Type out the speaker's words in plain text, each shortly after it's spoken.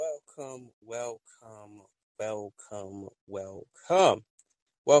welcome.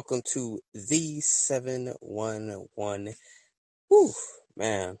 Welcome to the 711. Whew,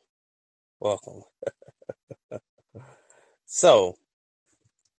 man, welcome. So,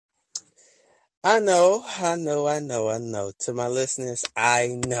 I know. To my listeners,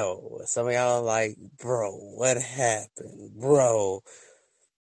 I know. Some of y'all are like, bro, what happened? Bro,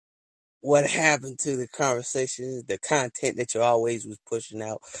 what happened to the conversation, the content that you always was pushing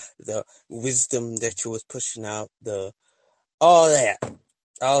out, the wisdom that you was pushing out, all that,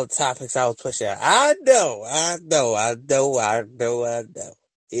 all the topics I was pushing out. I know.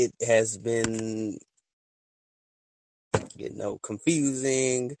 It has been,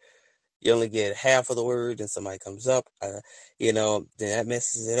 confusing. You only get half of the word and somebody comes up, then that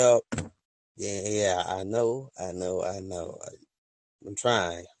messes it up. Yeah, I know. I'm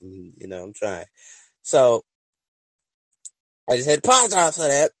trying. I'm trying. So I just had to apologize for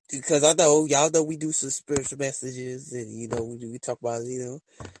that because I know y'all know we do some spiritual messages and we talk about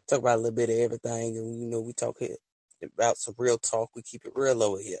talk about a little bit of everything and we talk about some real talk. We keep it real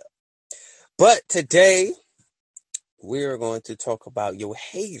over here. But today we're going to talk about your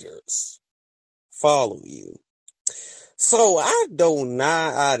haters follow you. So I know 9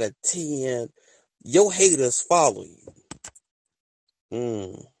 out of 10 your haters follow you.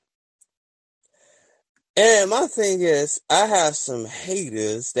 And my thing is, I have some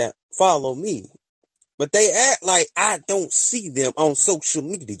haters that follow me, but they act like I don't see them on social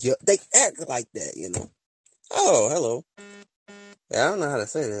media. They act like that. Oh, hello. Yeah, I don't know how to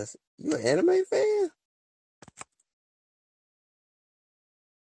say this. You an anime fan?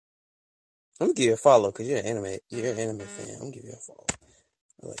 I'm gonna give you a follow because you're an anime fan. I'm gonna give you a follow.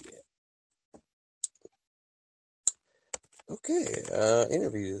 I like that. Okay,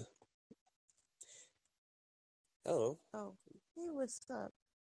 interview. Hello. Oh, hey, what's up?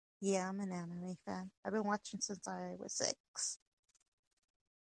 Yeah, I'm an anime fan. I've been watching since I was 6.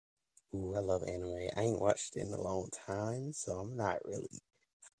 Ooh, I love anime. I ain't watched it in a long time, so I'm not really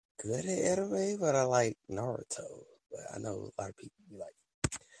good at anime, but I like Naruto. But I know a lot of people be like,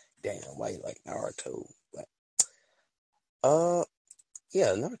 damn, why you like Naruto? But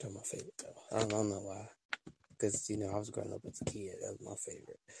yeah, Naruto my favorite though. I don't know why. Because I was growing up as a kid. That was my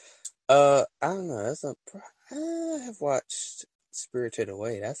favorite. I don't know. I have watched Spirited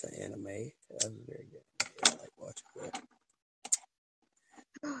Away. That's an anime. That was very good. Yeah, I like watching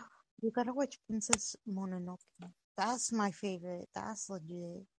that. You gotta watch Princess Mononoke. That's my favorite. That's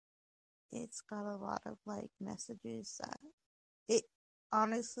legit. It's got a lot of messages that it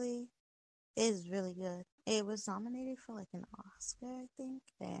honestly is really good. It was nominated for an Oscar, I think,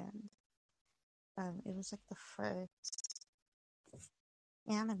 and it was the first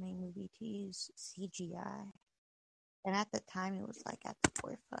anime movie to use CGI. And at the time, it was at the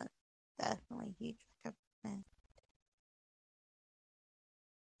forefront. Definitely huge recommend.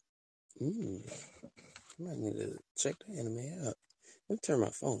 I might need to check the anime out. Let me turn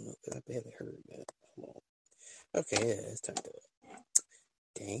my phone up because I barely heard that. Hold on. Okay, yeah, it's time to.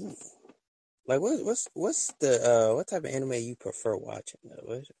 Dang. Like, what's the what type of anime you prefer watching?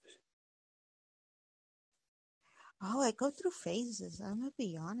 Oh, I go through phases. I'm gonna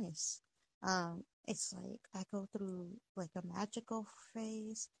be honest. It's I go through a magical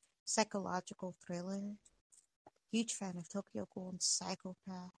phase, psychological thriller. Huge fan of Tokyo Ghoul and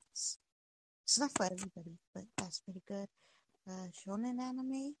Psychopaths. It's not for everybody, but that's pretty good. Shonen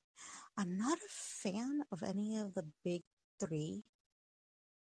anime. I'm not a fan of any of the big three.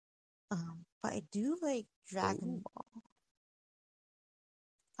 But I do like Dragon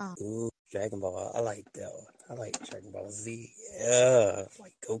Ball. Ooh, Dragon Ball. I like that one. I like Dragon Ball Z. Yeah,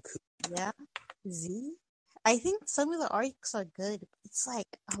 like Goku. Yeah, Z. I think some of the arcs are good. But it's a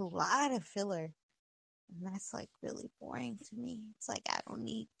lot of filler. And that's really boring to me. It's I don't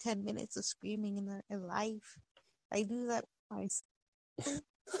need 10 minutes of screaming in life. I do that myself.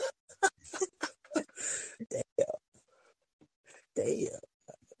 Damn.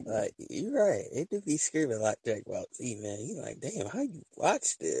 Like, you're right. It do be screaming like Dragon Ball Z, man. You like, damn, how you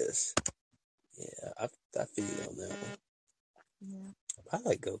watch this? Yeah, I feel you on that one. Yeah. I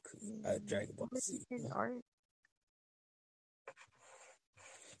like Goku. Yeah. Dragon Ball What was Z. his Yeah. art?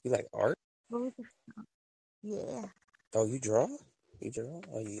 You like art? What was Yeah. Oh, you draw? You draw?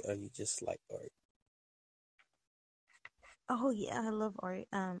 Or you just like art? Oh yeah, I love art.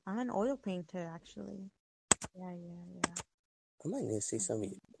 I'm an oil painter actually. Yeah. I might need to see some of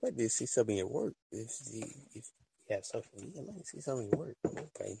your, I might need to see some of your work if you have social media. I might see some of your work.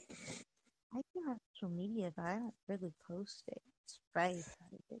 Okay. I do have social media, but I don't really post it. It's very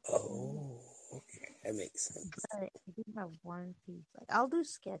private. Oh, okay. that makes sense. But I do have one piece. Like, I'll do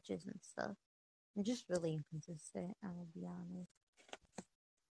sketches and stuff. I'm just really inconsistent, I'm gonna be honest.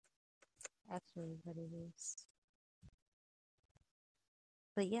 That's really what it is.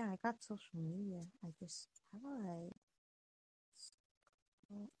 But yeah, I got social media. I just, how do I?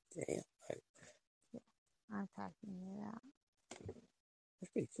 Damn, Yeah, I'm typing it out.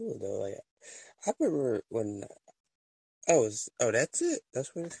 that's pretty cool though. Like, I remember when that's it.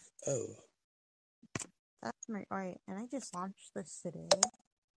 That's what. That's my art, and I just launched this today.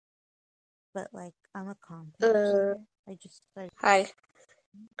 But like, I'm a content creator. I just started. Hi.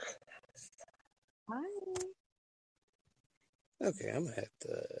 Hi. Okay, I'm gonna have to.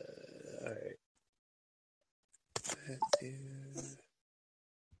 All right. I have to.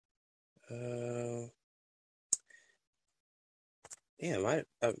 Damn,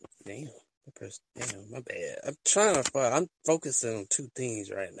 damn, my bad. I'm trying to find. I'm focusing on two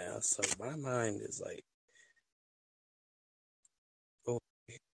things right now, so my mind is like, oh,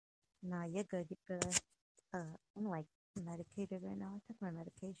 Nah, you're good. You're good. I'm like medicated right now. I took my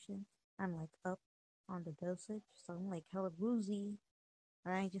medication. I'm like up on the dosage, so I'm like hella woozy.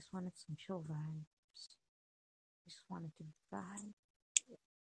 And I just wanted some chill vibes. Just wanted to vibe.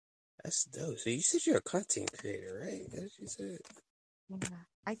 that's dope. So you said you're a content creator, right? That's what you said. Yeah,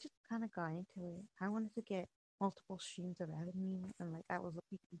 I just kind of got into it. I wanted to get multiple streams of revenue, and like I was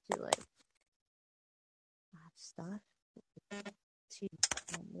looking into like stuff to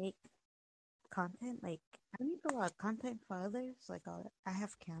make content. Like I make a lot of content for others. Like I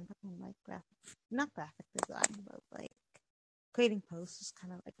have Canva and like not graphic design, but like creating posts is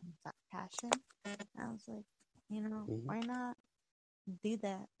kind of like my passion. I was like, Mm-hmm. why not do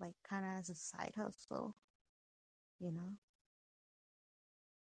that like kind of as a side hustle, you know?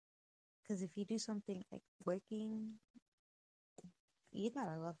 Because if you do something like working, you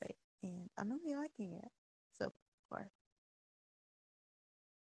gotta love it, and I'm really liking it so far.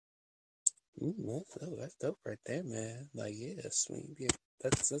 That's dope right there, man. Like, yeah, sweet. Yeah,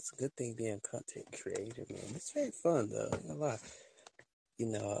 that's a good thing being a content creator, man. It's very fun though. Ain't gonna lie. You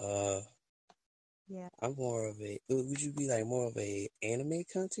know, Yeah. I'm more of a. Would you be like more of a anime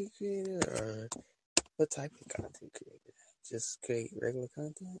content creator, or what type of content creator? Just create regular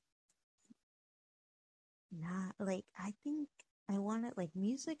content? Nah, like I think I want it. Like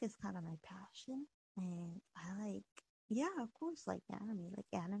music is kind of my passion, and I like, yeah, of course, like anime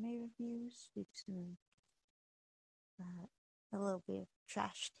reviews, do some a little bit of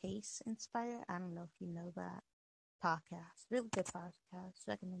Trash Taste inspired. I don't know if you know that podcast. Really good podcast.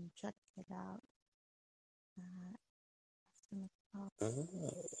 Recommend you check it out.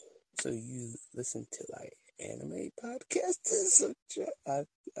 Oh, so you listen to like anime podcasters?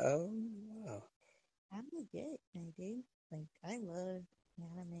 Oh, wow. I'm legit, I do. Like I love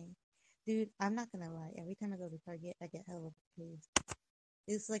anime. Dude, I'm not gonna lie. Every time I go to Target, I get hella praise.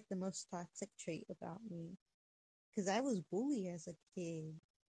 It's like the most toxic trait about me. Because I was bullied as a kid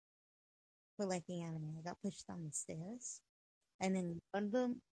for liking anime. I got pushed down the stairs. And then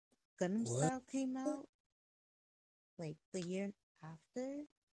Gundam What? Style came out like the year after.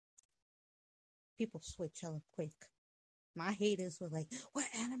 People switch hella quick. My haters were like, "What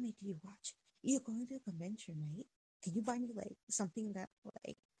anime do you watch? You're going to the convention, right? Can you buy me like something that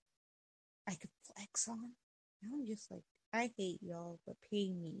like I could flex on?" And I'm just like, I hate y'all, but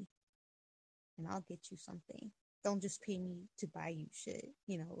pay me and I'll get you something. Don't just pay me to buy you shit,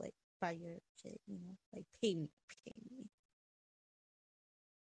 like buy your shit, like pay me, pay me.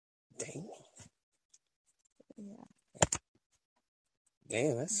 Dang. Yeah.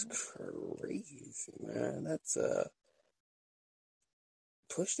 Damn, that's crazy, man. That's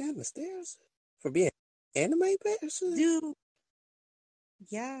push down the stairs for being anime person. Dude,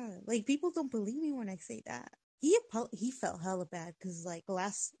 yeah, like people don't believe me when I say that. He felt hella bad because like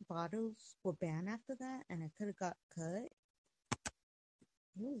glass bottles were banned after that, and I could have got cut.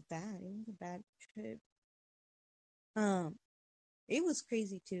 It was bad. It was a bad trip. Um, it was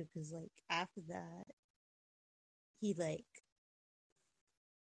crazy too because like after that, he like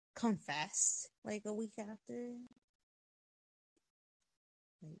confessed like a week after.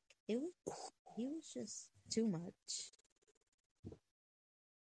 Like he was just too much.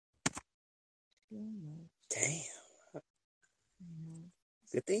 Too much. Damn. You know.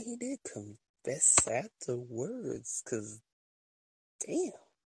 Good thing he did confess afterwards, cause damn,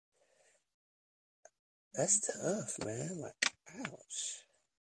 that's tough, man. Like, ouch.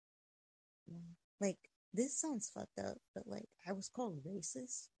 Yeah. Like this sounds fucked up, but like I was called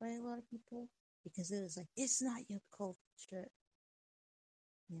racist by a lot of people because it was like it's not your culture.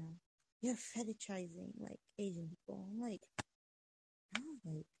 You're fetishizing like Asian people. I'm like,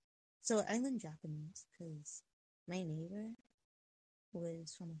 no, like So I learned Japanese because my neighbor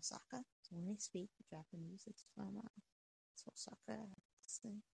was from Osaka. So when I speak Japanese, it's from Osaka,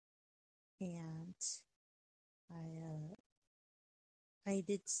 and I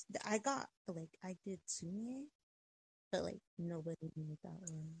did sumo, but like nobody knew what that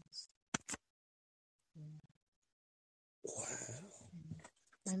was. Yeah. Wow.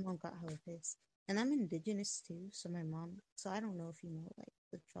 My mom got hella pissed. And I'm indigenous too, so I don't know if you know like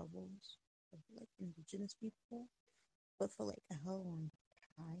the troubles of like indigenous people, but for like a hell long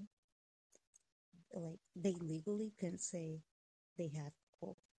time, like they legally couldn't say they had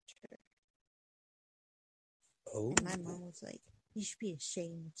culture. Oh. And my mom was like, you should be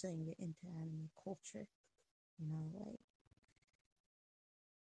ashamed of saying you're into anime culture. Like,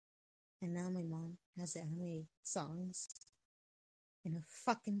 and now my mom has anime songs in a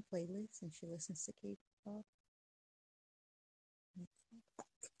fucking playlist and she listens to K-pop.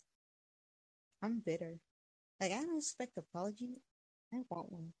 I'm bitter. Like, I don't expect apology. I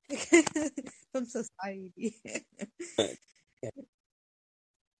want one from society.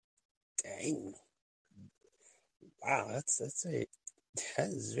 Dang. Wow, that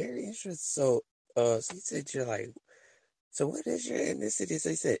is very interesting. So you said you're like, so what is your ethnicity? So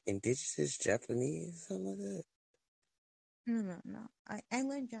you said indigenous Japanese, something like that? No. I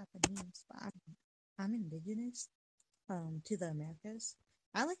learned Japanese, but I'm indigenous to the Americas.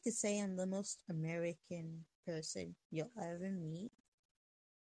 I like to say I'm the most American person you'll ever meet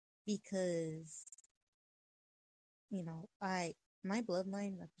because my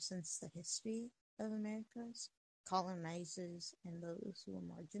bloodline represents the history of Americas, colonizers, and those who were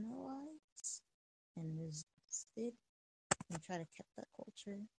marginalized and resisted and try to keep that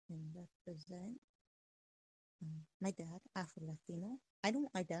culture and represent. My dad, Afro Latino. I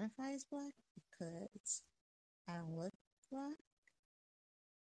don't identify as black because I don't look black.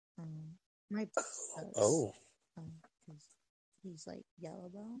 My brother does, Oh, because he's like yellow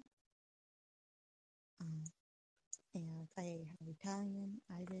brown. And I have Italian,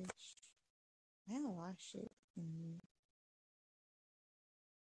 Irish. I have a lot of shit in me.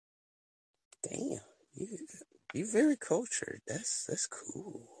 damn. You very cultured. That's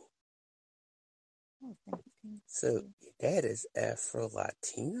cool. Oh, thank you. So your dad is Afro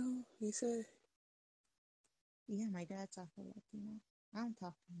Latino, you say? Yeah, my dad's Afro Latino. I don't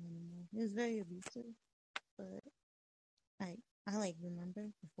talk to him anymore. He was very abusive, but I like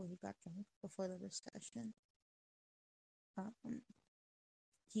remember before he got drunk, before the recession.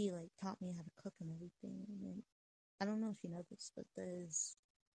 He like taught me how to cook and everything. And I don't know if you know this, but there's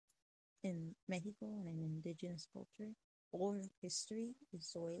in Mexico and in indigenous culture, oral history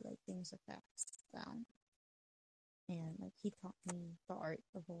is the way like things are passed down. And like he taught me the art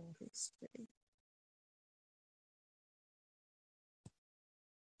of oral history.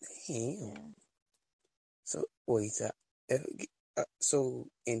 Damn. Yeah. So wait, so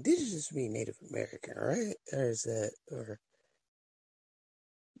indigenous mean Native American, right? Or is that or?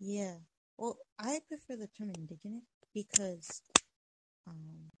 Yeah. Well, I prefer the term indigenous because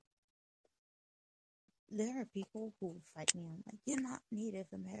there are people who fight me on like, you're not Native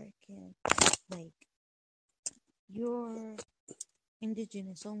American, like you're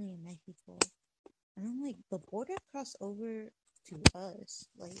indigenous only in Mexico. And I'm like, the border crossed over to us,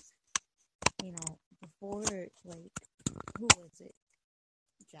 like, before like who was it?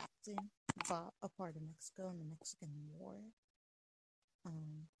 Jackson bought a part of Mexico in the Mexican War.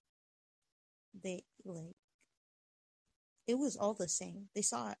 They like it was all the same. They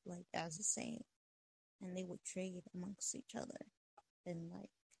saw it like as the same, and they would trade amongst each other, and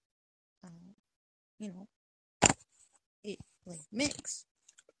like, you know, it like mix.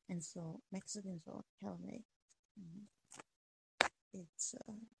 And so Mexicans are hell me. It's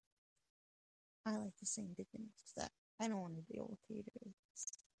I like to say indigenous that I don't want to deal with haters.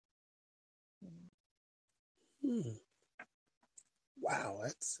 Hmm. Wow,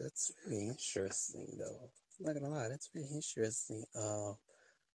 that's very interesting though. I'm not gonna lie, that's very interesting.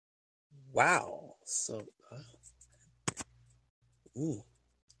 Wow. So,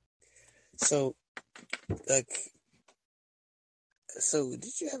 so like, so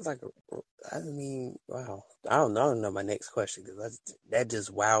did you have like I mean, wow. I don't know my next question because that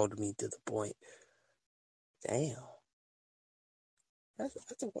just wowed me to the point. Damn. That's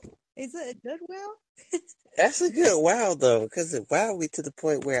Is it a good will? that's a good wow though, because it wowed me to the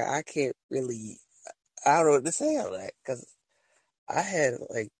point where I can't really. I don't know what to say on that because I had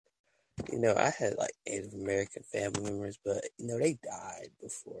like. I had like Native American family members, but they died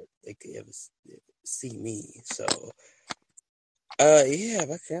before they could ever see me. So, yeah,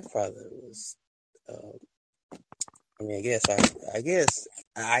 my grandfather was I mean, I guess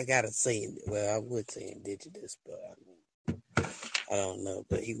I gotta say, well, I would say indigenous, but I don't know.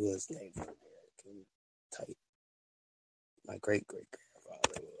 But he was Native American type. My great great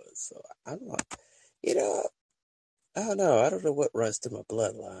grandfather was. So I'm not, you know, I don't know. I don't know what runs through my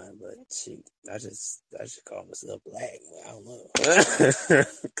bloodline, but shoot, I just call myself black. I don't know,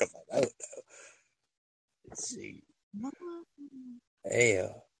 because I don't know. See, No.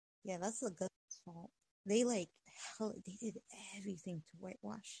 hell, Yeah, that's the government's fault. They like they did everything to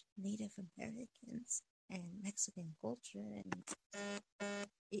whitewash Native Americans and Mexican culture, and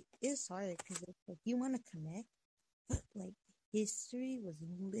it is hard because like you want to connect, but like history was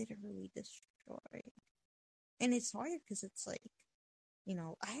literally destroyed, and it's hard because it's like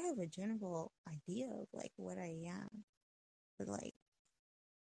I have a general idea of like what I am, but like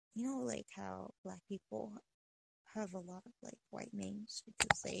like how black people have a lot of like white names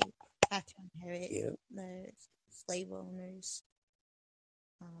because they had to inherit yeah, the slave owners'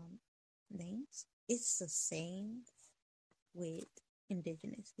 um, names. It's the same with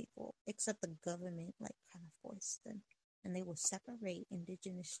indigenous people, except the government like kind of forced them, and they will separate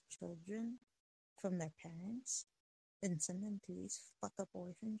indigenous children from their parents and send them to these fuck up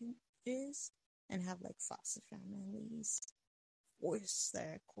orphanages and have like foster families force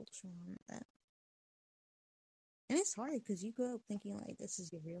their culture on them. And it's hard because you grow up thinking like this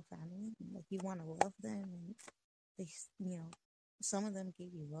is your real family, and like you want to love them, and they, some of them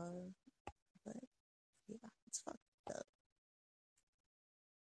give you love, but yeah, it's fucked up.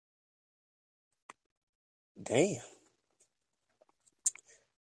 damn,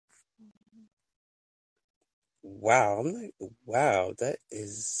 wow. I'm like, wow,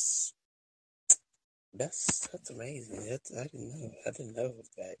 that's amazing. I didn't know. I didn't know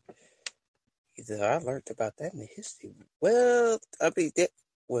that. Either I learned about that in the history. Well, I mean that.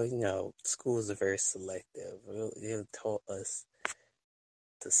 Well, schools are very selective. They taught us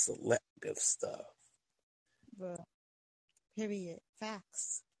the selective stuff. But period,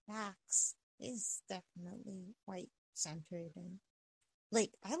 facts is definitely white centered, and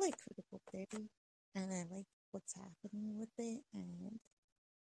like I like critical theory, and I like what's happening with it, and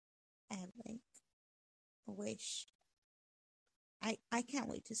I like wish I can't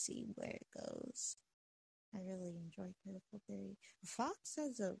wait to see where it goes. I really enjoy critical theory. Fox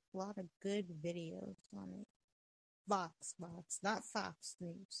has a lot of good videos on it. Vox, not Fox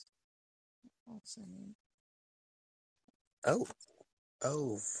News. Also, Oh,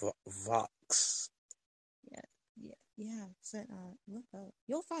 oh, Vox. yeah, yeah. So, look up.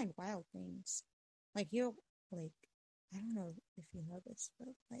 You'll find wild things. Like you'll like. I don't know if you know this, but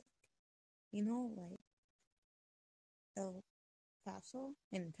like like El Paso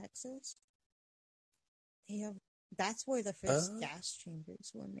in Texas, they have. That's where the first Uh, gas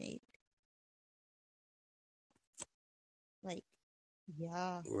chambers were made. Like,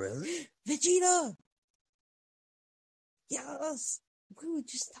 yeah, really? Vegeta. Yes, we were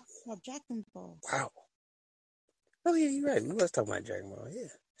just talking about Dragon Ball. Wow. Oh yeah, you're right. We was talking about Dragon Ball. Yeah,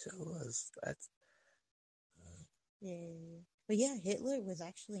 sure was. That's Yeah, but yeah, Hitler was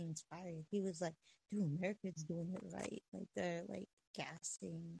actually inspired. He was like, "Dude, America's doing it right. Like they're like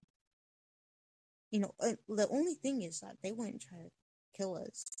gassing. The only thing is that they wouldn't try to kill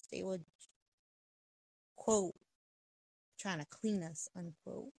us. They would quote trying to clean us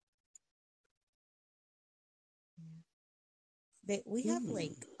unquote. Yeah. We have hmm.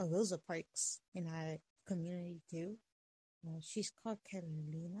 like a Rosa Parks in our community too. She's called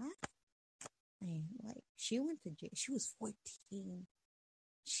Carolina, and like she went to jail. She was 14.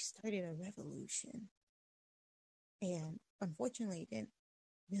 She started a revolution, and unfortunately, it didn't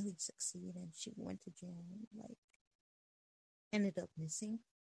really succeed. And she went to jail and like ended up missing.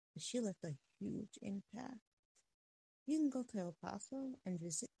 But she left a huge impact. You can go to El Paso and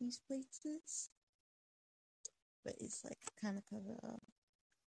visit these places, but it's like kind of cover up.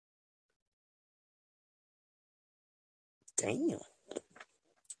 Damn,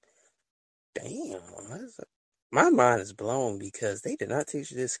 damn. My mind is blown because they did not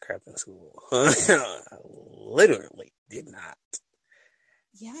teach this crap in school. Literally did not.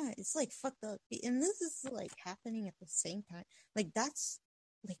 Yeah, it's like fucked up. And this is like happening at the same time. Like that's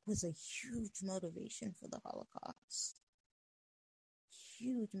like was a huge motivation for the Holocaust.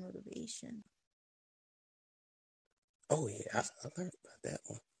 Huge motivation. Oh yeah, Like I learned about that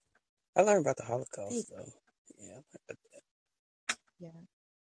one. I learned about the big. Holocaust though. Yeah, I learned about Yeah.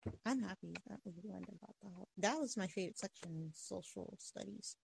 I'm happy that we learned about that. That was my favorite section in social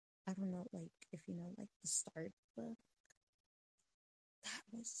studies. I don't know, like if you know, like the start book. That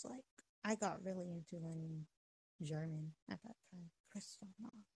was like I got really into learning German at that time.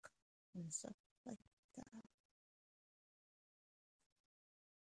 Kristallnacht and stuff like that.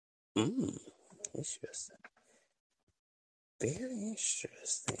 Interesting. Very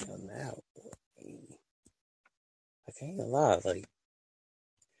interesting on that one. I can't lie, like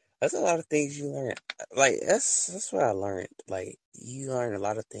that's a lot of things you learn. Like that's what I learned. Like you learn a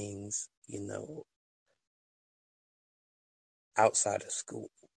lot of things, outside of school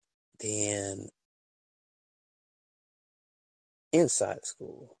than inside of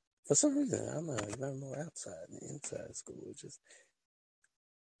school. For some reason, I don't know, you learn more outside than inside of school. It's just,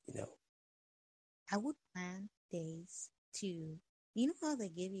 you know. I would plan days to, you know how they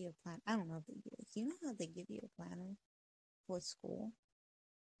give you a plan? I don't know if they do this. You know how they give you a planner for school?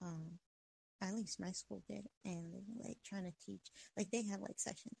 Um, at least my school did, and they were like trying to teach. Like they had like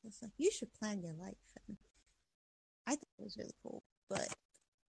sections. It's like you should plan your life. And I thought it was really cool, but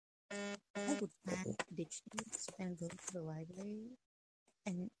I would plan dictionaries and go to the library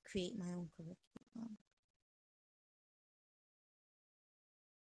and create my own curriculum.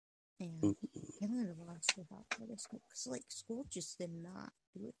 And I learned a lot of stuff outside of school because, like, school just did not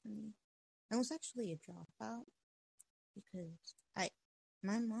do it for me. I was actually a dropout because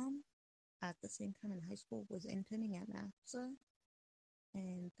my mom, at the same time in high school, was interning at NASA,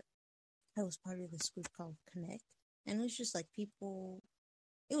 and I was part of this group called Connect, and it was just like people.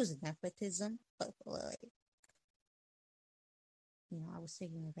 It was nepotism, but like, I was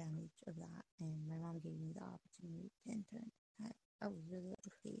taking advantage of that, and my mom gave me the opportunity to intern. I was really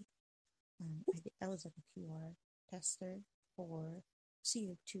lucky. I was like a QR tester for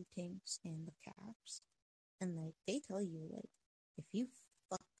CO2 tanks and the caps. And like they tell you, like, if you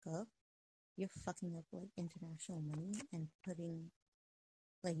fuck up, you're fucking up like international money and putting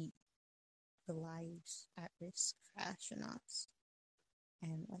like the lives at risk for astronauts.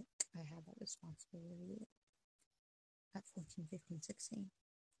 And like I had that responsibility at 14, 15, 16.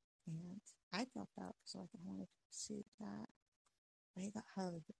 And I dropped out because like I wanted to pursue that. I got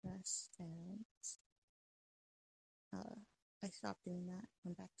hella depressed and I stopped doing that,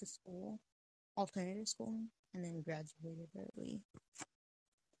 went back to school, alternative schooling, and then graduated early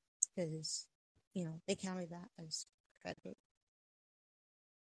because, they counted that as credit.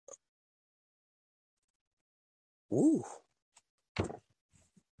 Ooh.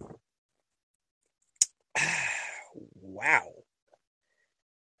 Wow.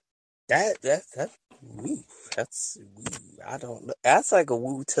 Woo. That's woo. I don't know. That's like a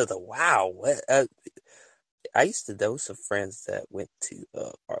woo to the wow. What? I used to know some friends that went to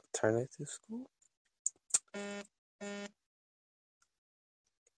alternative school.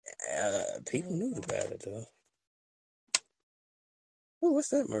 People knew about it though. Oh, what's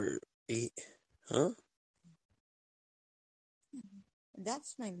that word? Huh?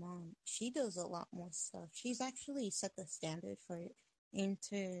 That's my mom. She does a lot more stuff. She's actually set the standard for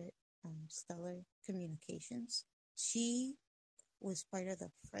interstellar communications. She was part of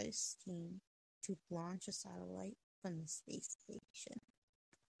the first team to launch a satellite from the space station.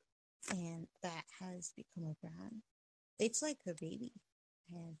 And that has become a brand. It's like her baby.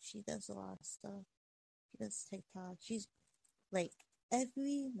 And she does a lot of stuff. She does TikTok. She's like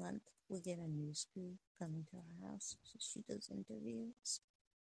every month we get a news crew coming to our house. So she does interviews.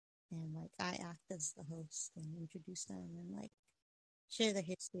 And like I act as the host and introduce them and like share the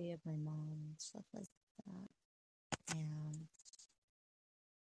history of my mom and stuff like that. And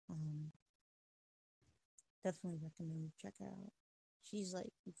definitely recommend you check her out. She's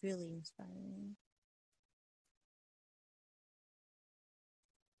like really inspiring.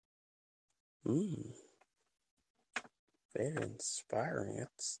 Very inspiring.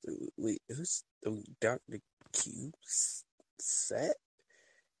 Wait, who's the Dr. Q set?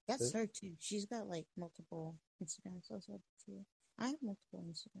 That's her too. She's got like multiple Instagrams also too. I have multiple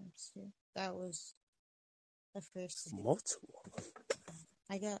Instagrams too. That was the first. Multiple.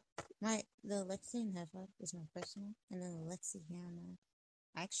 I got the Lexi and Hefa is my personal, and then the Lexi Hannah.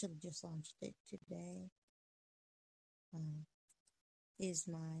 I actually just launched it today. Is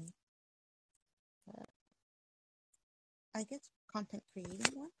my I guess content creating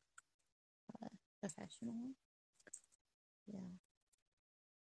one, professional one. Yeah.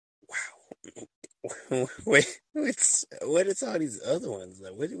 Wow. Wait, what is all these other ones?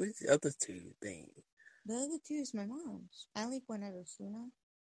 Like, what's the other two things? The other two is my mom's. Ali Buenero Suna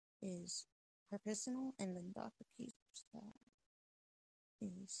is her personal, and then Dr. Q's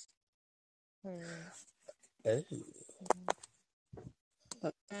is her.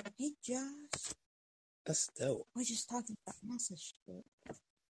 Oh. Hey Josh. That's dope. We're just talking about NASA shit.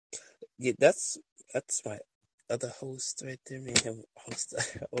 Yeah, that's my other host right there. Me and him host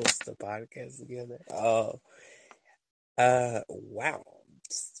the podcast together. Wow.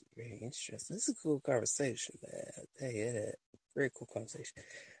 It's very interesting. This is a cool conversation, man. Yeah, very cool conversation.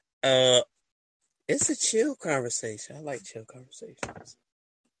 Uh, it's a chill conversation. I like chill conversations.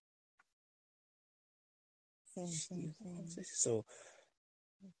 Same. So,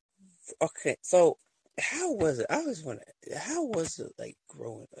 okay, so how was it? I always wonder, how was it like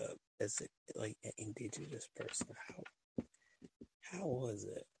growing up as like an indigenous person? How was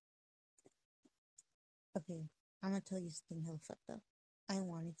it? Okay, I'm gonna tell you something hella fucked up. I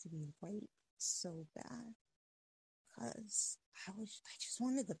wanted to be white so bad because I just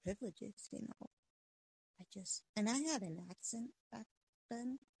wanted the privileges, you know. And I had an accent back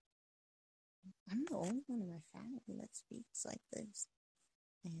then. I'm the only one in my family that speaks like this.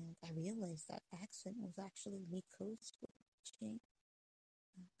 And I realized that accent was actually me code switching.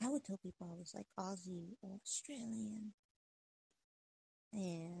 I would tell people I was like Aussie or Australian.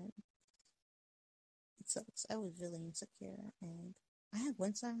 And it sucks. I was really insecure. And I have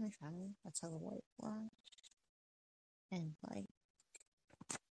one side of my family that's hella whitewashed. And like,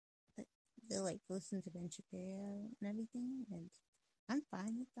 they like listen to Ben Shapiro and everything. And I'm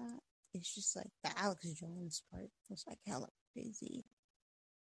fine with that. It's just like the Alex Jones part was like hella crazy.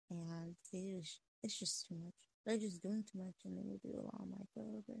 And it's just too much. They're just doing too much and they will do a lot of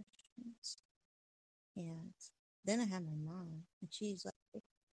microaggressions. And then I have my mom, and she's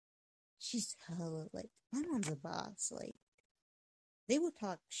hella like, my mom's a boss. Like, they would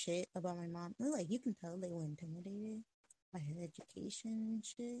talk shit about my mom. They're like, you can tell they were intimidated by her education and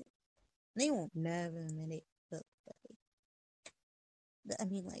shit. They won't never admit it, but like, I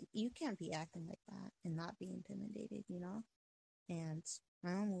mean, like, you can't be acting like that and not be intimidated, you know? And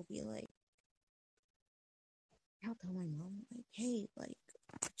my mom will be like, I'll tell my mom, like, hey, like,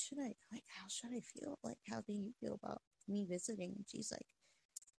 how should I feel? Like, how do you feel about me visiting? And she's like,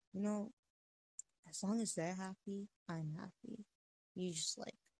 you know, as long as they're happy, I'm happy. You just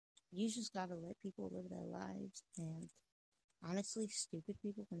like, you just gotta let people live their lives. And honestly, stupid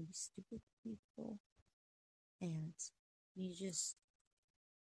people gonna be stupid people. And you just,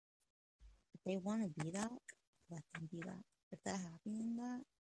 if they wanna be that, let them be that. If they're happy in that,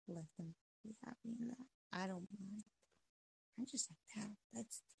 let them be happy in that. I don't mind. I'm just like, damn,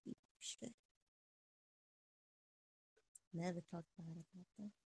 that's deep shit. Never talk bad about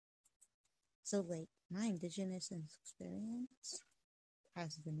that. So, like, my indigenous experience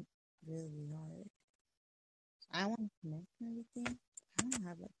has been really hard. I want to connect and everything. I don't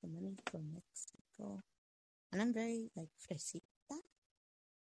have, like, the money for Mexico. And I'm very, like, fresita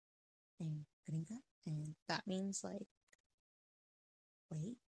and gringa. And that means, like,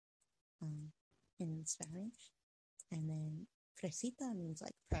 wait, in Spanish. And then fresita means,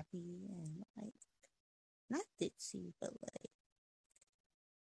 like, preppy and, like, not ditzy, but, like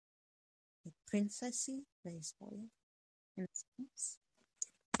princessy, very spoiled in a sense.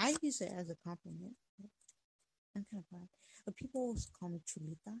 I use it as a compliment. I'm kind of proud. But people always call me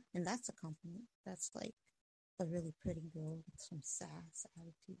Chulita, and that's a compliment. That's like a really pretty girl with some sass,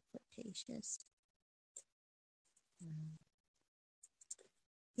 attitude, flirtatious. Um,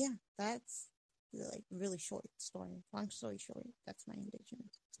 yeah, that's like really short story. Long story short, that's my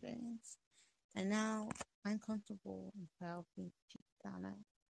indigenous experience. And now I'm comfortable and proud being Chicana,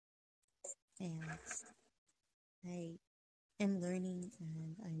 and I am learning,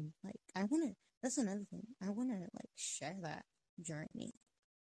 and I'm like, I wanna. That's another thing. I wanna like share that journey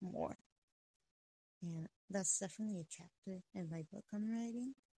more. And that's definitely a chapter in my book I'm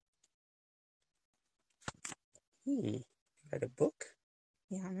writing. Write a book?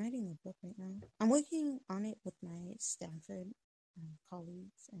 Yeah, I'm writing a book right now. I'm working on it with my Stanford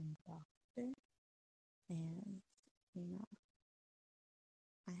colleagues and doctor. And, you know,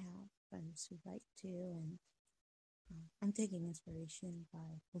 I have friends who write too. And I'm taking inspiration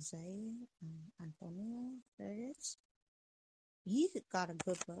by Jose Antonio Ferris. He got a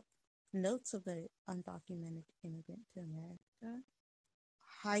good book, Notes of an Undocumented Immigrant to America.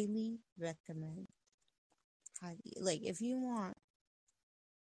 Highly recommend. Highly. Like, if you want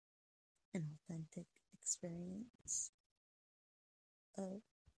an authentic experience of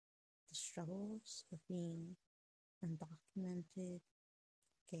the struggles of being undocumented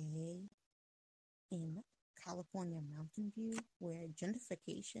gay in California Mountain View, where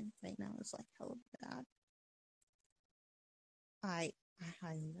gentrification right now is like hella bad. I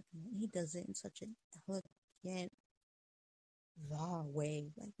highly recommend. He does it in such an elegant, raw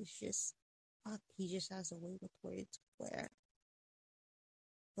way. Like, it's just fuck. He just has a way with words where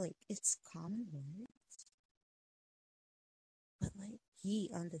like it's common words, but like he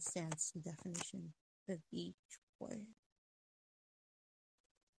understands the definition of each word.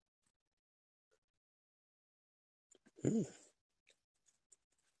 Mm.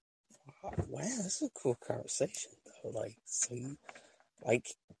 Wow, that's a cool conversation though. Like, so you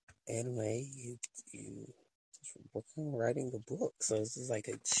like anime, you just working on writing a book. So is this like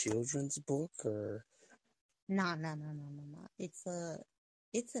a children's book or? No.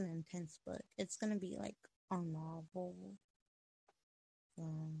 It's an intense book. It's gonna be like a novel,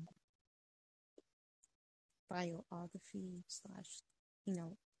 um, biography slash, you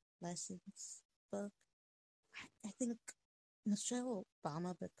know, lessons book. I think Michelle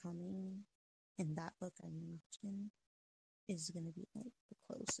Obama becoming in that book I mentioned is gonna be like the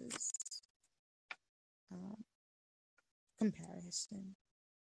closest um, comparison.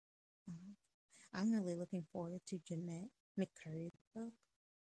 Um, I'm really looking forward to Jeanette McCurry's book.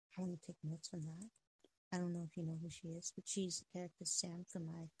 I want to take notes from that. I don't know if you know who she is, but she's the character Sam from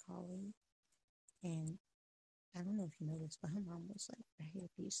my colleague. And I don't know if you know this, but her mom was like very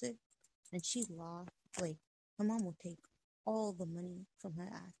abusive. And she lost, like, her mom will take all the money from her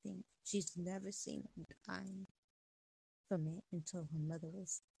acting. She's never seen a dime from it until her mother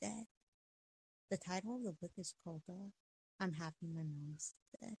was dead. The title of the book is called I'm Happy My Mom's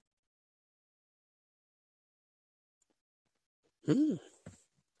Dead. Hmm.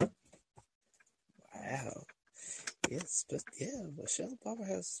 Wow. Yes, but yeah, Michelle Obama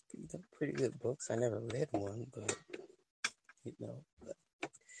has pretty good books. I never read one, but you know,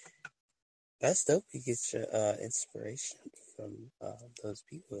 that's dope. You get your inspiration from those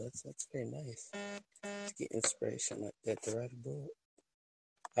people. That's very nice to get inspiration like that to write a book.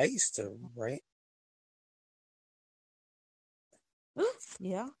 I used to write.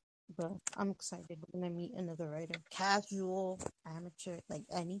 Yeah, but I'm excited when I meet another writer. Casual, amateur, like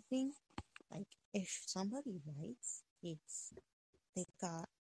anything. Like if somebody writes, it's they got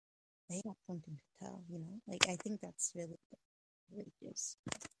they got something to tell, you know? Like I think that's really just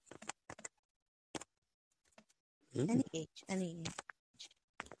Mm, any age.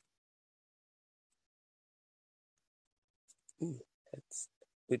 mm, that's.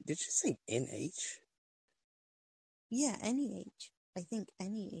 Wait, did you say NH? Yeah, any age. I think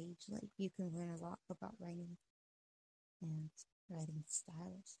any age, like you can learn a lot about writing and writing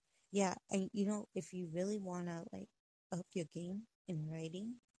styles. Yeah, and you know, if you really wanna like up your game in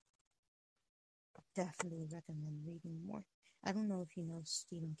writing, definitely recommend reading more. I don't know if you know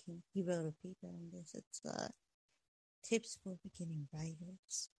Stephen King. He wrote a paper on this. It's tips for beginning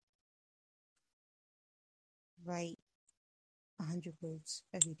writers. Write 100 words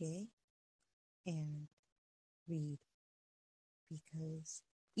every day and read, because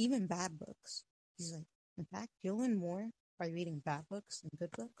even bad books, he's like, in fact, you'll learn more by reading bad books than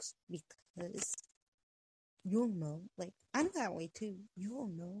good books, because you'll know, like, I'm that way too. You'll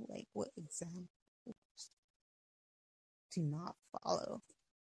know, like, what examples to not follow.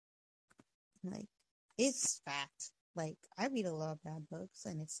 Like, it's fact. Like, I read a lot of bad books,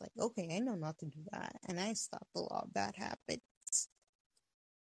 and it's like, okay, I know not to do that, and I stopped a lot of bad habits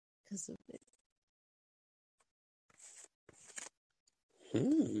because of it.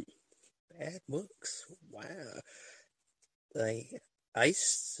 Hmm. Bad books. Wow. Like I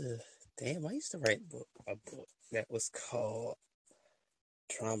used to. Damn, I used to write a book that was called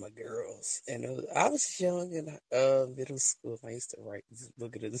Trauma Girls, and I was young in middle school. I used to write this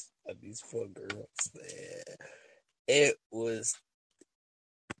book of these four girls. Man, it was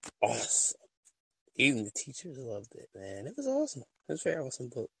awesome. Even the teachers loved it, man. It was awesome. It was a very awesome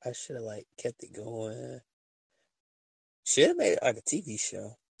book. I should have like kept it going. Should have made it like a TV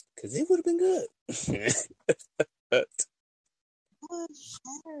show, because it would have been good.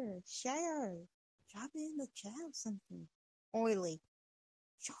 Oh, share. Drop it in the chat or something. Oily.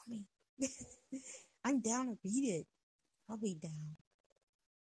 Show me. I'm down to beat it. I'll be down.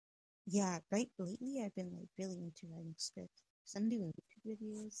 Yeah, right. Lately, I've been like really into writing scripts. So I'm doing YouTube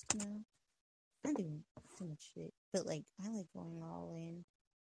videos now. I'm doing too much shit, but like I like going all in.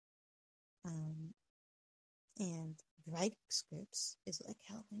 Um, and writing scripts is like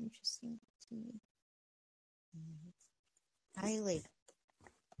hella interesting to me. And I like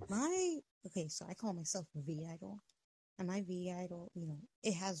my okay. So I call myself a V idol, and my V idol, you know,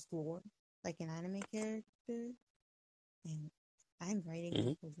 it has lore like an anime character, and I'm writing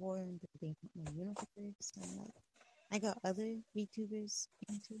Mhm. out the lore and building up my universe, and like I got other VTubers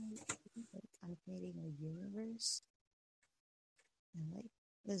into it. Like I'm creating a universe, and like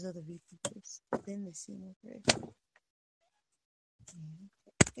there's other VTubers within this universe.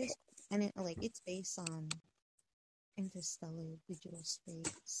 And and it like it's based on interstellar digital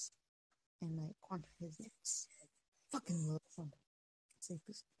space and like quantum physics. Fucking love quantum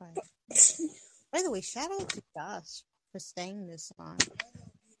physics. By the way, shout out to Josh for staying this long.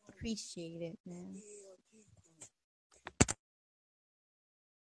 Appreciate it, man.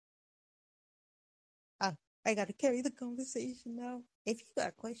 I gotta carry the conversation now. If you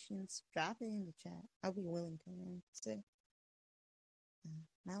got questions, drop it in the chat. I'll be willing to answer.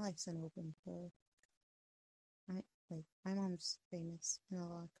 My life's an open book. My mom's famous in a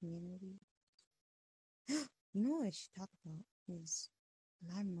lot of communities. You know what I should talk about is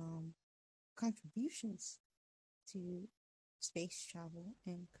my mom contributions to space travel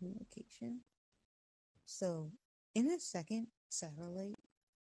and communication. So, in a second satellite,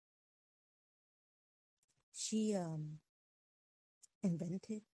 she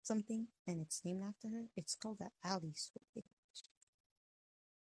invented something, and it's named after her. It's called the Alley switch.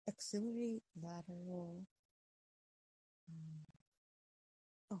 Auxiliary lateral.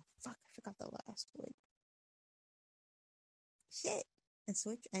 Oh fuck! I forgot the last word. Shit. And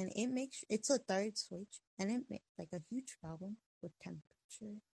switch, and it makes it's a third switch, and it makes like a huge problem with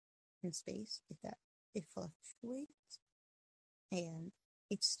temperature in space it fluctuates, and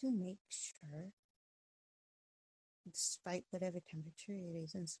it's to make sure, despite whatever temperature it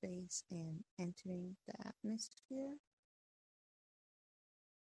is in space and entering the atmosphere,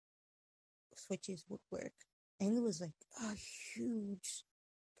 switches would work. And it was like a huge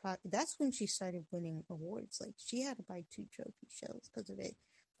that's when she started winning awards. Like, she had to buy 2 trophy shells because of it.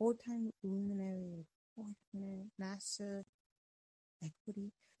 4-time luminary, 4-time NASA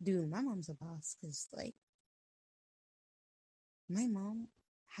equity. Dude, my mom's a boss because, like, my mom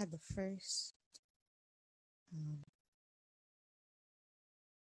had the first,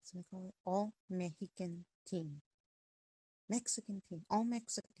 what's it call it? All Mexican team. Mexican team. All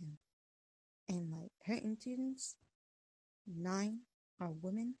Mexican. And, like, her interns, 9 are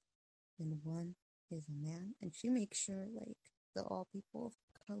women and 1 is a man. And she makes sure, like, they're all people of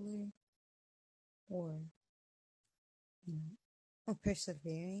color or, you know, or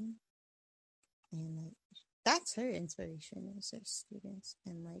persevering. And, like, that's her inspiration is her students.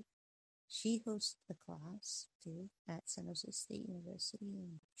 And, like, she hosts a class too at San Jose State University,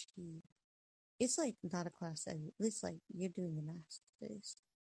 and it's like not a class that it's like you're doing a master's,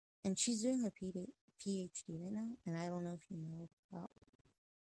 and she's doing her PhD right now. And I don't know if you know about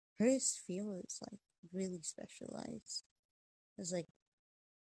her field is like really specialized. There's like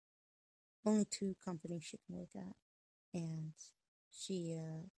only 2 companies she can work at, and she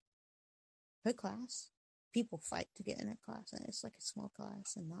her class, people fight to get in her class, and it's like a small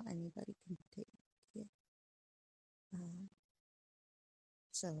class, and not anybody can take it.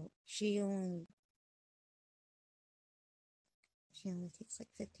 So she only takes like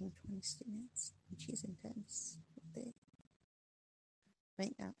 15-20 students, and she's intense with it.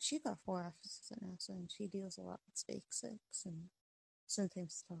 Right now, she got 4 offices at NASA, and she deals a lot with SpaceX, and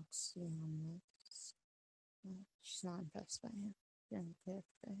sometimes talks to Elon Musk. She's not impressed by him. She doesn't care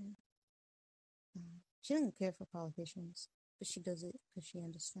for him. She doesn't care for politicians, but she does it because she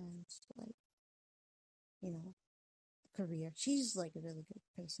understands, like, you know, career. She's like a really good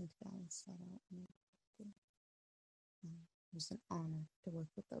person to balance that out. It was an honor to work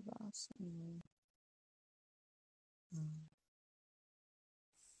with the boss.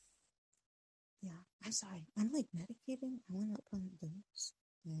 Yeah, I'm sorry. I'm like medicating. I went up on the dose,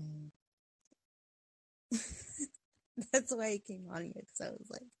 and that's why I came on here, because I was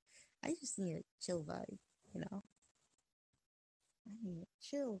like, I just need a chill vibe, you know? I need a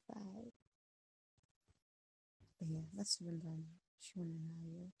chill vibe. But yeah, that's been done. She went in how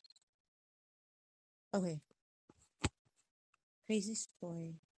years. Okay. Crazy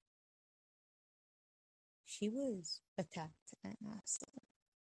story. She was attacked at NASA.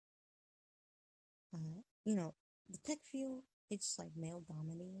 You know, the tech field, it's like male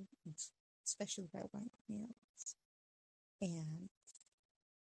dominated, especially by white males. And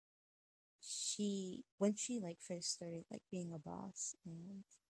when she like first started like being a boss and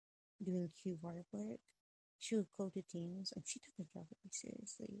doing QR work, she would go to teams, and she took her job very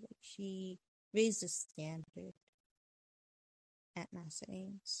seriously. Like, she raised the standard at NASA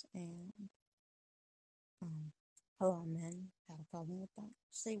Ames, and a lot of men had a problem with that.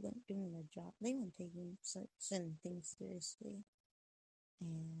 So they weren't doing their job. They weren't taking certain things seriously.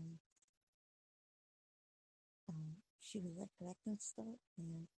 And she was like collecting stuff,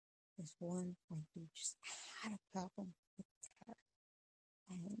 and this one white dude just had a problem with her.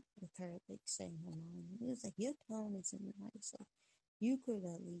 And with her like saying her mind, he was like, "Your tone isn't nice. Like, you could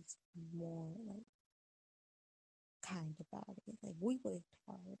at least be more like kind about it. Like, we worked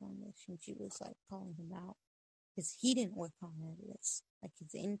hard on this." And she was like calling him out because he didn't work on this. Like,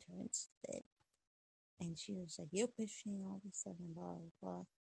 his interns did. And she was like, "You're pushing all this stuff and blah blah blah."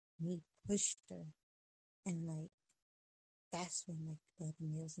 And he pushed her, and like that's when like the other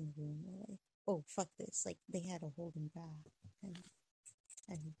males in the room were like, "Oh fuck this!" Like, they had to hold him back and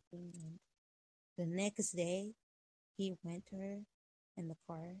everything. And the next day, he went to her in the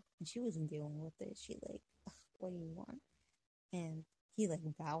car, and she wasn't dealing with it. She like, what do you want? And he like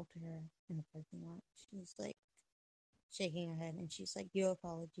bowed to her in the parking lot. She was like shaking her head, and she's like, "Your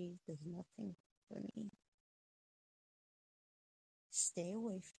apology does nothing for me. Stay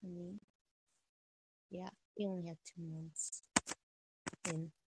away from me." Yeah, he only had 2 months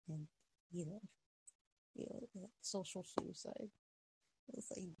in, and he left. Like, social suicide. It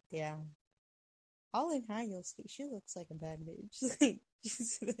was like, damn. All in high heels, she looks like a bad bitch. Like,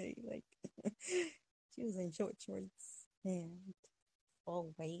 she's like she was in short shorts and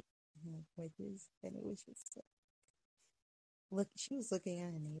all white and like wedges, and it was just like, look. She was looking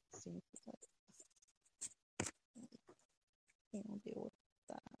at her neighbors, and she was like, can't deal with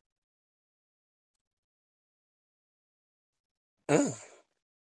that.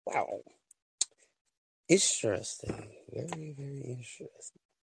 Wow. Interesting. Very, very interesting.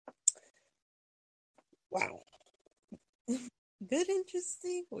 Wow. Good,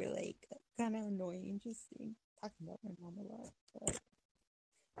 interesting, or like kind of annoying, interesting. Talking about my mom a lot. But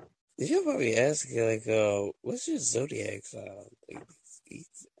You'll probably ask, like, what's your zodiac sign?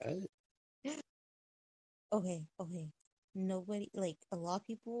 Like, okay. Nobody, like, a lot of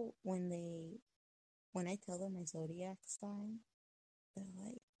people, when I tell them my zodiac sign, they're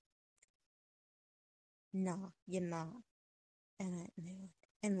like, "Nah, you're not." And they're like,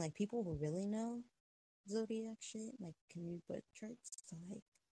 and like people who really know zodiac shit, like, can you put charts? So like,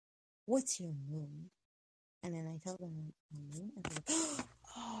 what's your moon? And then I tell them my moon, and they're like,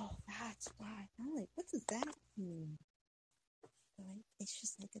 "Oh, that's why." And I'm like, "What does that mean?" But like, it's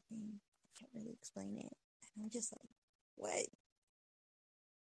just like a thing. I can't really explain it. And I'm just like, what?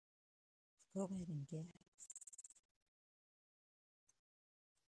 Go ahead and guess.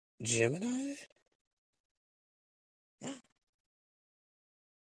 Gemini?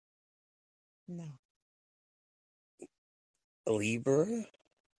 No, Libra?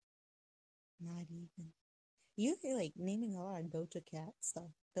 not even. You're like naming a lot of Doja Cat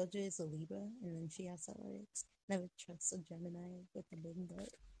stuff. Doja is a Libra, and then she has that lyrics. Never trust a Gemini with a big butt.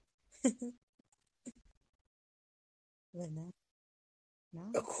 But no,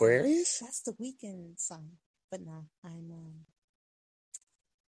 Aquarius? that's the weekend sign. But no, I'm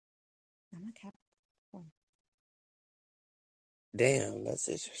a Capricorn. Damn, that's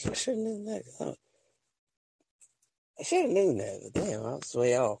interesting. I should have known that. I should have known that, but damn, I was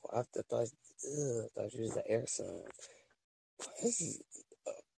way off. I thought you was the air sign. This is,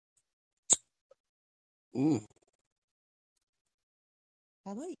 mm.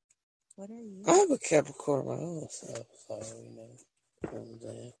 How about you? What are you? I'm a Capricorn my own self, so, you know what I'm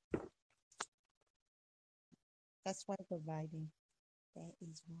saying? That's why we're vibing. That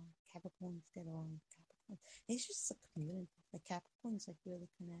is wrong. Capricorns get along with Capricorn. It's just a community. Like, Capricorns like really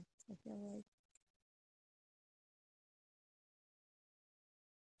connect. I feel like.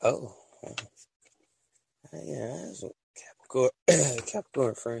 Oh, yeah, that's what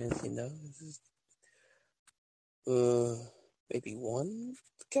Capricorn friends, you know. Just, maybe one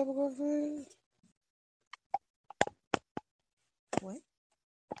Capricorn friend. What?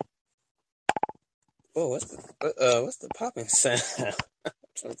 Oh, what's the popping sound? I'm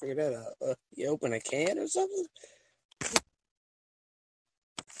trying to figure that out. You open a can or something?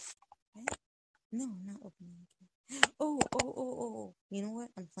 What? No, I'm not opening it. Oh. You know what?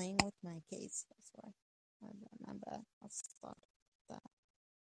 I'm playing with my case. That's why. My bad. I'll stop that.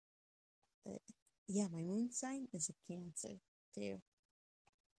 But, yeah, my moon sign is a Cancer, too.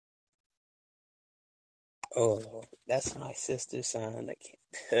 Oh, Lord, that's my sister's sign. I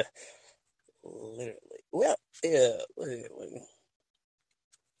can't. Literally. Well, yeah. Wait.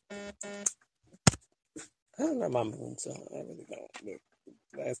 I don't know my moon sign. I really don't.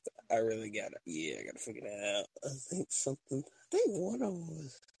 I really gotta. Yeah, I gotta figure that out. I think something. I think one of them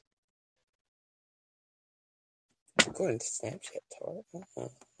was according to Snapchat. Taurus.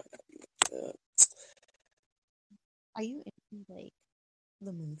 Uh, Are you into, like,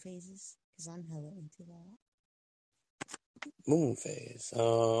 the moon phases? Because I'm hella into that. Moon phase. I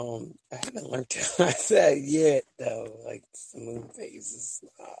haven't learned to like that yet, though. Like the moon phases.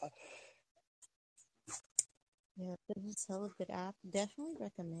 Yeah, there's this hella good app. Definitely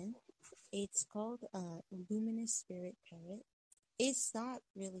recommend. It's called Luminous Spirit Parrot. It's not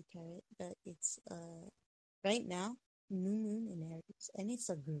really parrot, but it's right now new moon in Aries, and it's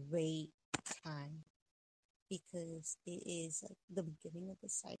a great time because it is like the beginning of the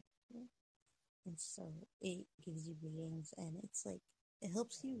cycle, and so it gives you readings, and it's like it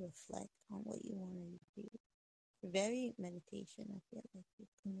helps you reflect on what you want to do. Very meditation. I feel like you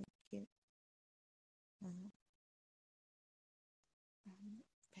can make it uh,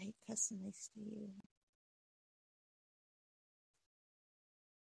 very customized to you.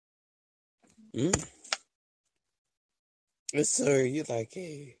 Mm. So you like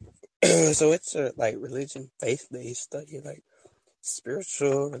a so it's a like religion, faith based study, like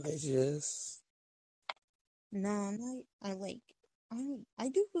spiritual, religious. No, I'm not. I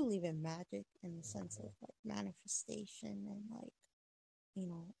do believe in magic in the sense of like manifestation and like you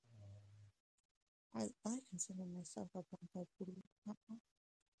know I consider myself a Pampapuru Papa,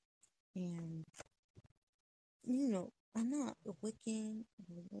 and I'm not a Wiccan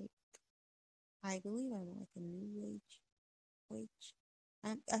or like I believe I'm like a new witch.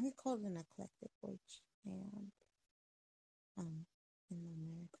 I'm called an eclectic witch, and um in the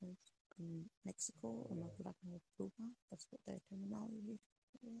Americas, in Mexico, I'm a Bruja. That's what their terminology is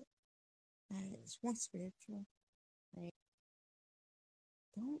for it. And it's more spiritual. I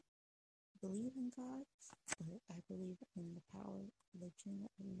don't believe in God, but I believe in the power of religion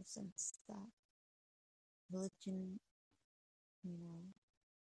in the sense that religion, you know,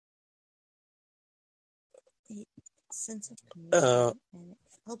 it sense of Uh community and it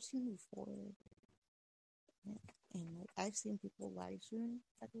helps you move forward. And like I've seen people lives ruined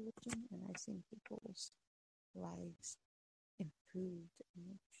by religion, and I've seen people's lives improved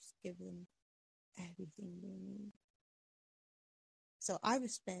and just given everything they need. So I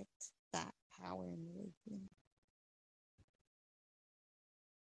respect that power in religion.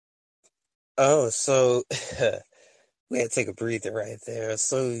 oh, so we had to take a breather right there.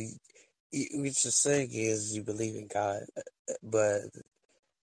 So what you're saying is you believe in God, but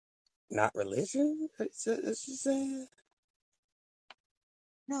not religion? Is that what you're saying?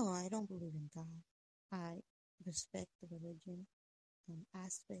 No, I don't believe in God. I respect the religion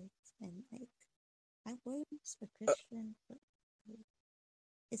aspect, and like I was a Christian, but like,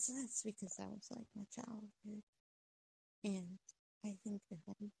 it's less because that was like my childhood, and I think if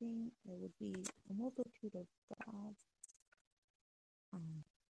anything, there would be a multitude of gods. Um,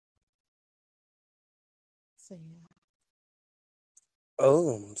 so yeah,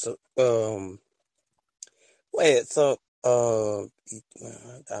 So wait, so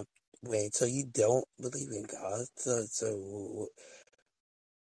wait, so you don't believe in God? So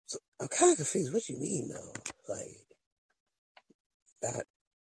I'm kind of confused. What you mean though? Like that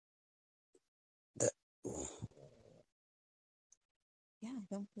that. yeah, I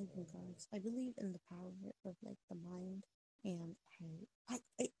don't believe in gods. I believe in the power of like the mind, and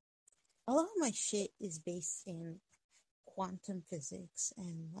a lot of my shit is based in quantum physics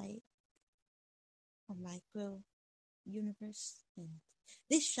and like a micro universe, and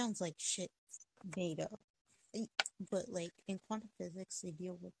this sounds like shit made up, but like in quantum physics they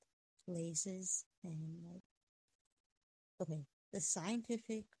deal with lasers and like okay, the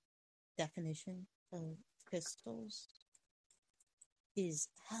scientific definition of crystals is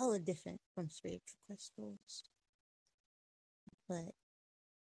hella different from spiritual crystals, but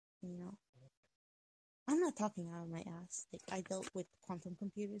you know I'm not talking out of my ass. Like I dealt with quantum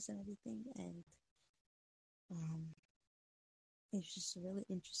computers and everything, and um it's just a really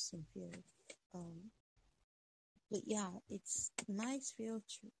interesting field. um But yeah, it's my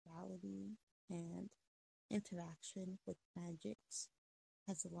spirituality and interaction with magics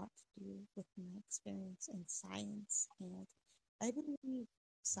has a lot to do with my experience in science. And I believe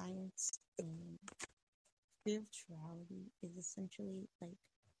science and spirituality is essentially like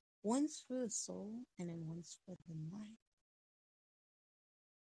one's for the soul and then one's for the mind.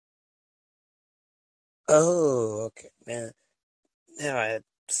 Oh, okay, man. Now I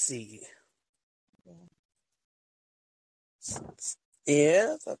see. Yeah.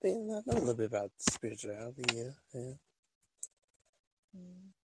 Yeah, I mean, I know a little bit about spirituality. Yeah, yeah.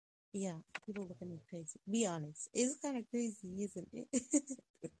 Mm. Yeah, people look at me crazy. Be honest, it's kind of crazy, isn't it?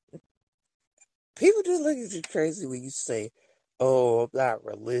 People do look at you crazy when you say, "Oh, I'm not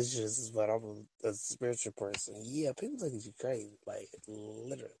religious, but I'm a spiritual person." Yeah, people look at you crazy, like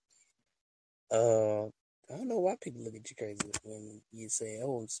literally. Uh, I don't know why people look at you crazy when you say,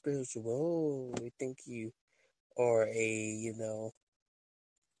 "Oh, I'm spiritual." Oh, they think you are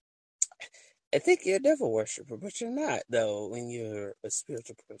I think you're a devil worshiper, but you're not though. When you're a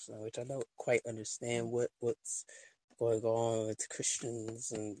spiritual person, which I don't quite understand what's going on with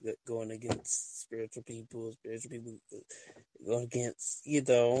Christians and going against spiritual people going against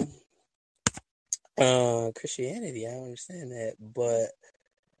Christianity. I don't understand that, but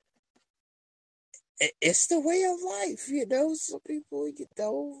it's the way of life. Some people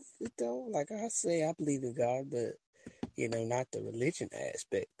like I say, I believe in God, but not the religion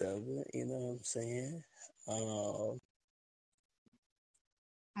aspect of it. You know what I'm saying? Um,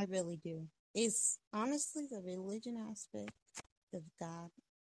 I really do. It's honestly the religion aspect of God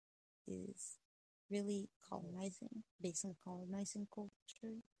is really colonizing, based on colonizing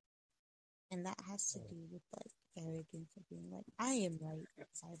culture. And that has to do with like arrogance of being like, I am right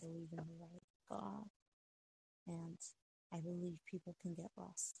because I believe in the right God. And I believe people can get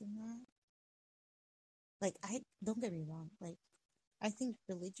lost in that. Like, I don't get me wrong, like, I think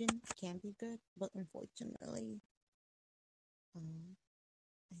religion can be good, but unfortunately, I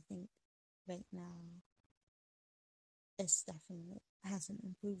think right now it's definitely hasn't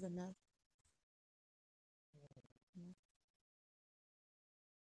improved enough.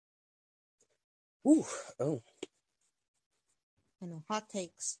 Ooh, oh. I know, hot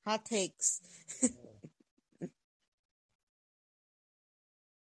takes. Hot takes.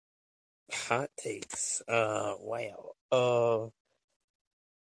 Wow.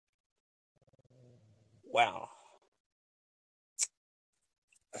 Wow.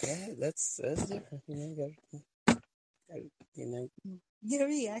 Okay, that's different. You know. Your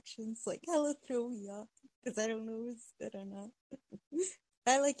reactions like hella throw me off because I don't know if it's good or not.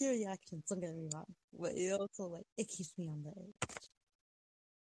 I like your reactions, don't get me wrong, but it also like it keeps me on the edge.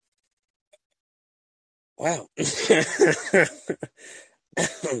 Wow.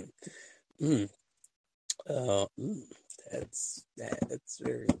 mm. That's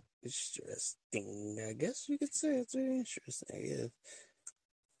very interesting. I guess you could say it's very interesting. I guess.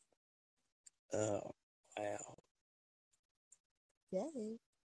 Wow. Yay.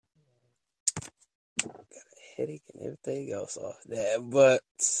 Got a headache and everything else off that, but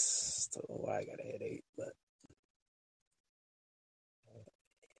don't know why I got a headache. But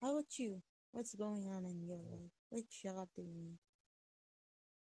How about you? What's going on in your life? What job do you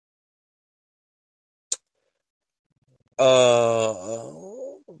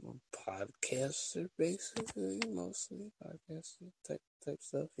podcaster basically, mostly podcaster type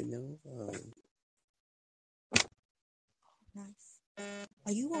stuff. Nice.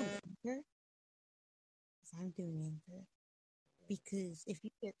 Are you on Anchor? Because I'm doing Anchor. Because if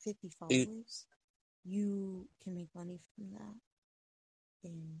you get 50 followers, you can make money from that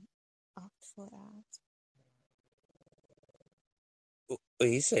and opt for ads. Well,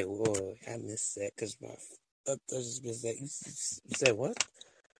 you say, whoa, I missed that because I just missed that. You said what?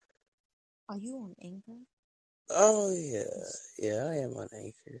 Are you on Anchor? Oh, yeah. Yeah, I am on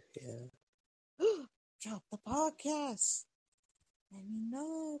Anchor, yeah. Drop the podcast. Let me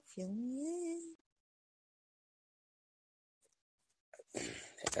know. Fill me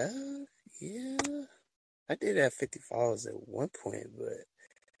in. Yeah. I did have 50 followers at one point, but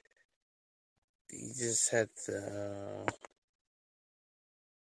you just had to...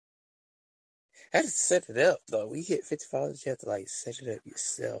 I had to set it up, though. We hit 50 followers, you have to, like, set it up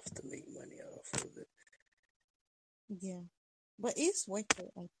yourself to make money off of it. Yeah. But it's worth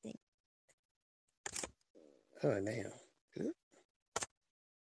it, I think. Oh, damn.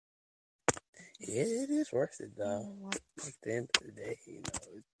 Yeah, it is worth it, though. At the end of the day,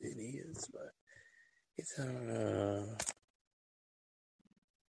 it is, but it's,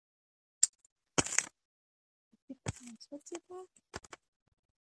 What's your back?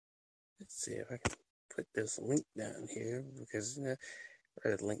 Let's see if I can put this link down here, because,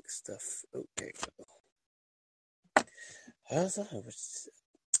 where the link stuff, oh, there you go.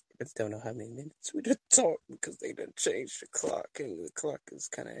 I just don't know how many minutes we done talk because they done changed the clock, and the clock is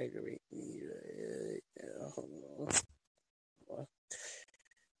kind of aggravating me. Hold on.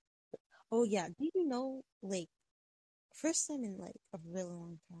 Oh, yeah. Did you know, like, first time in, like, a really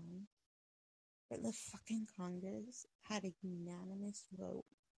long time, that the fucking Congress had a unanimous vote,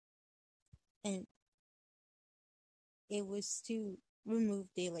 and it was to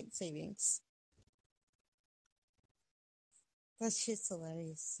remove daylight savings. That shit's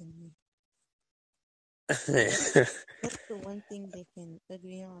hilarious to me. That's the one thing they can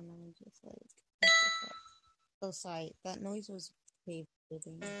agree on. I'm just like, what the fuck? Oh, sorry. That noise was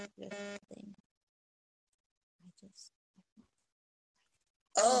vibrating the thing.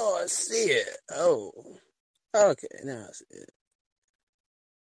 Oh, I see it. Oh, okay. Now I see it.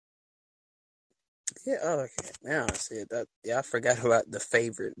 Yeah, okay. Now I see it. Yeah, I forgot about the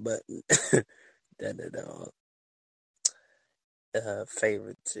favorite button.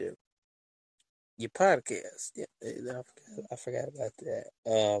 Favorite to your podcast. Yeah, I forgot about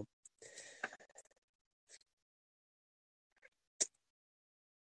that.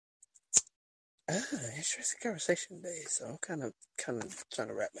 Interesting conversation today. So I'm kind of trying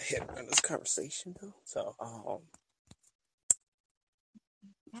to wrap my head around this conversation though. So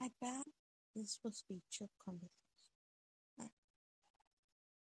Not bad. This is supposed to be chill conversation.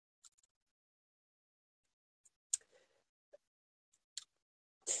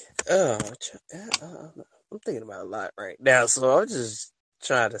 I'm thinking about a lot right now, so I'm just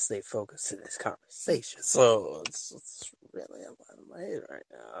trying to stay focused in this conversation. So it's really a lot in my head right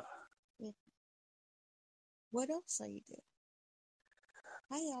now. Yeah. What else are you doing?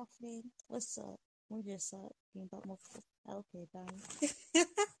 Hi, Alfred. What's up? We're just being about multiple. Okay, bye.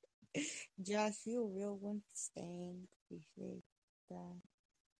 Josh, you a real one. Staying. Appreciate that.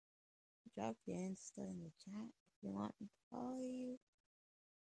 Drop your Insta in the chat if you want me to follow you.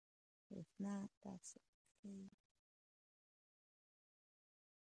 If not, that's okay.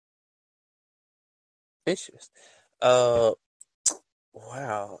 Interesting.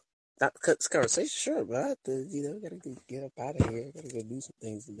 Wow. Not to cut this conversation short, but I have to, gotta get up out of here. Gotta go do some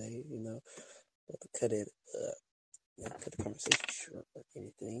things today, Not to cut it, cut the conversation short or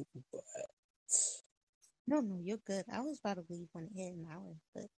anything, but No, you're good. I was about to leave when it hit an hour,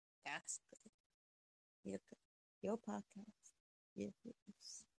 but that's good. You're good. Your podcast. Your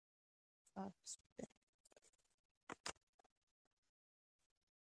voice.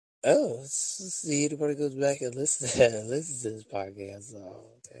 let's see. Anybody goes back and listen to this podcast. So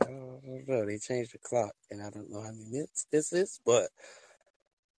I don't know. They changed the clock, and I don't know how many minutes this is, but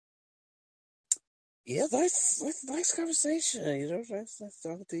yeah, nice conversation. Nice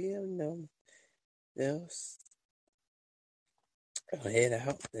talking to you. I'm gonna head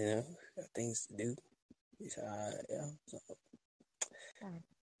out. Got things to do. Yeah. So,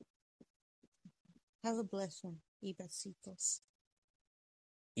 Have a blessed one. Y besitos.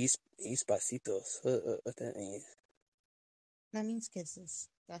 Espacitos. What that means? That means kisses.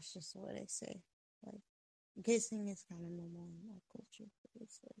 That's just what I say. Like, kissing is kind of normal in our culture.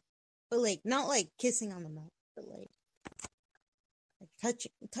 But like, not like kissing on the mouth, but like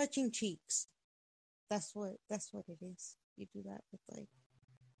touching cheeks. That's what it is. You do that with like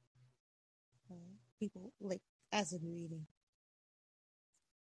people, like as a greeting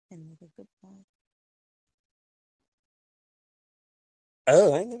and like a goodbye.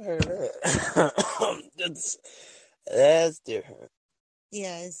 Oh, I ain't never heard of that. That's different.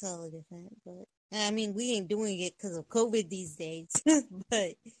 Yeah, it's all different, but I mean, we ain't doing it because of COVID these days.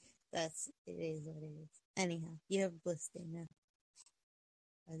 But it is what it is. Anyhow, you have a blessed day now.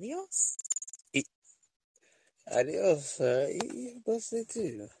 Adios. Adios. You blessed it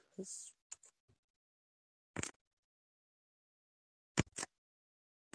too.